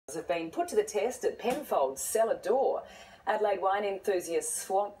Have been put to the test at Penfold's cellar door. Adelaide wine enthusiasts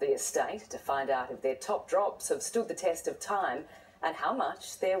swamped the estate to find out if their top drops have stood the test of time and how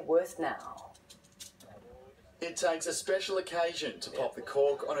much they're worth now. It takes a special occasion to pop the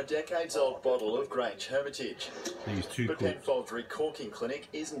cork on a decades-old bottle of Grange Hermitage. But Penfold's recorking clinic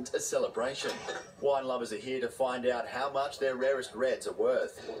isn't a celebration. Wine lovers are here to find out how much their rarest reds are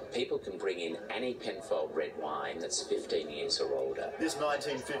worth. People can bring in any Penfold red wine that's 15 years or older. This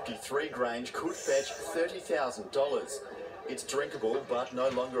 1953 Grange could fetch $30,000. It's drinkable, but no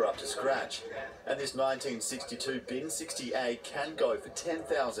longer up to scratch. And this 1962 Bin 60A can go for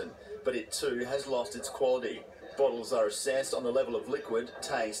 $10,000, but it too has lost its quality. Bottles are assessed on the level of liquid,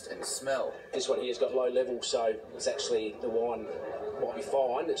 taste and smell. This one here's got low level, so it's actually, the wine might be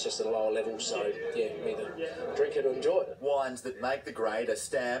fine, it's just at a lower level, so yeah, either drink it or enjoy it. Wines that make the grade are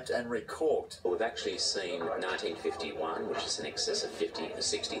stamped and recorked. We've actually seen 1951, which is in excess of $50,000 to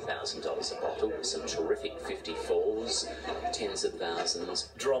 $60,000 a bottle, some terrific 54s, tens of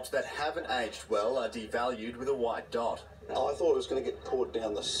thousands. Drops that haven't aged well are devalued with a white dot. I thought it was going to get poured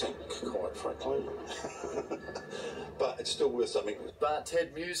down the sink, quite frankly. But it's still worth something. But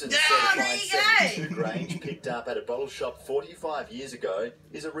Ted Musen's certified 72 Grange, picked up at a bottle shop 45 years ago,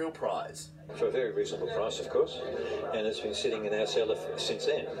 is a real prize. For a very reasonable price, of course, and it's been sitting in our cellar since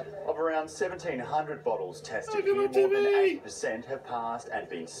then. Of around 1,700 bottles tested here, more than 80% have passed and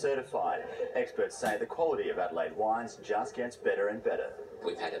been certified. Experts say the quality of Adelaide wines just gets better and better.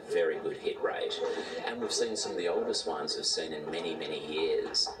 We've had a very good hit rate, and we've seen some of the oldest ones we've seen in many, many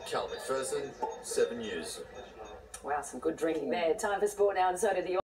years. Cal McPherson, 7 News. Wow, some good drinking there. Time for sport now, and so do the